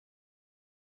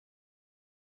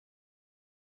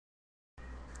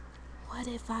What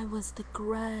if I was the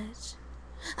grudge?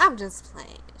 I'm just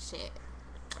playing shit.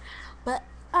 But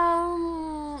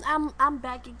I'm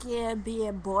back again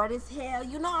being bored as hell.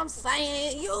 You know what I'm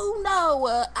saying? You know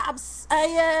what I'm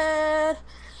saying?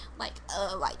 Like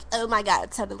oh my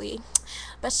god, totally.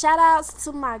 But shout outs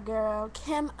to my girl,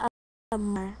 Kim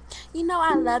Amor. You know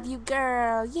I love you,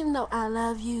 girl. You know I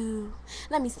love you.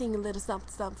 Let me sing a little something,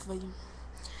 something for you.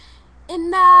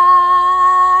 And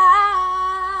I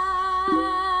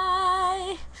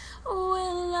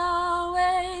will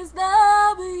always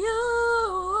love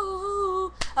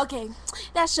you. Okay,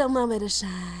 that's your moment to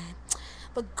shine.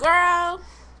 But girl,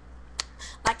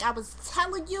 like I was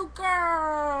telling you,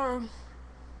 girl,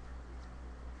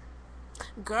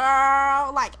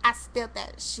 like I spilled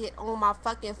that shit on my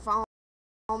fucking phone.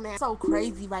 Man, so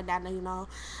crazy right now, you know.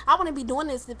 I wouldn't be doing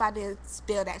this if I didn't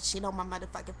spill that shit on my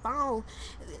motherfucking phone.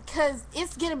 Cause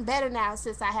it's getting better now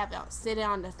since I have it sitting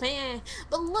on the fan.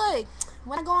 But look,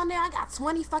 when I go on there, I got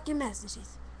 20 fucking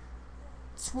messages.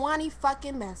 20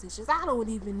 fucking messages. I don't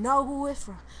even know who it's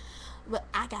from. But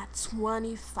I got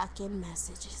 20 fucking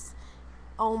messages.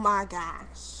 Oh my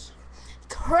gosh.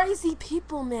 Crazy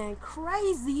people, man.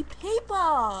 Crazy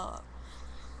people.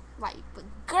 Like, but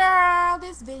girl,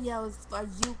 this video is for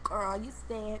you, girl. You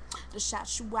said to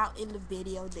shout you out in the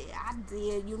video there. I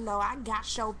did. You know, I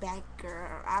got your back,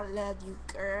 girl. I love you,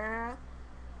 girl.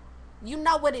 You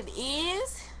know what it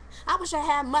is? I wish I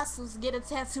had muscles. Get a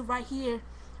tattoo right here.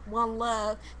 One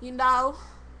love. You know?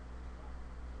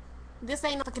 This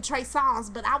ain't no fucking Trey songs,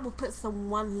 but I will put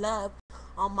some one love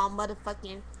on my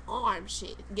motherfucking arm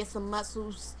shit. Get some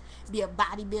muscles. Be a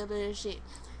bodybuilder and shit.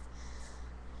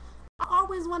 I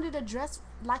always wanted to dress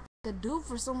like a dude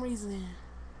for some reason.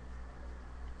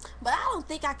 But I don't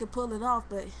think I could pull it off,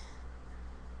 but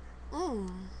I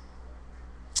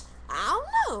don't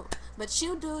know. But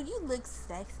you do, you look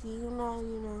sexy, you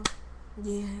know.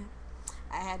 Yeah.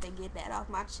 I had to get that off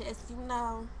my chest, you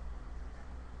know.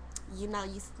 You know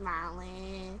you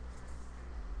smiling.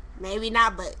 Maybe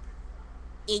not, but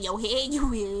in your head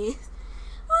you is.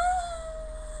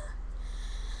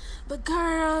 But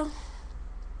girl,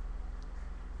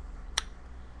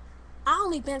 I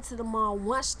only been to the mall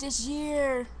once this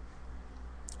year.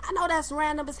 I know that's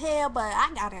random as hell, but I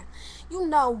gotta,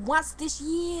 once this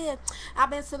year,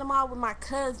 I've been to the mall with my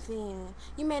cousin.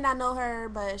 You may not know her,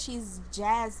 but she's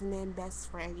Jasmine's best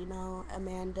friend,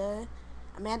 Amanda.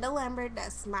 Amanda Lambert,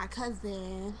 that's my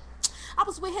cousin. I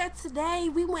was with her today.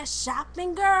 We went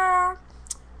shopping, girl.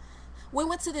 We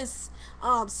went to this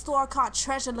store called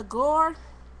Treasure Lagore.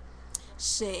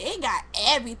 Shit, it got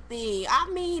everything. I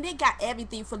mean, it got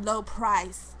everything for low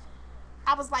price.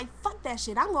 I was like, fuck that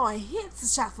shit. I'm going here to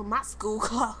shop for my school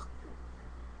clothes.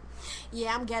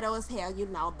 Yeah, I'm ghetto as hell,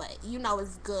 but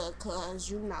it's good,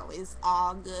 cause it's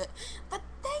all good. But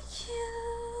thank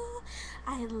you.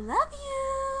 I love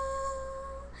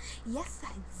you. Yes,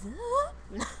 I do.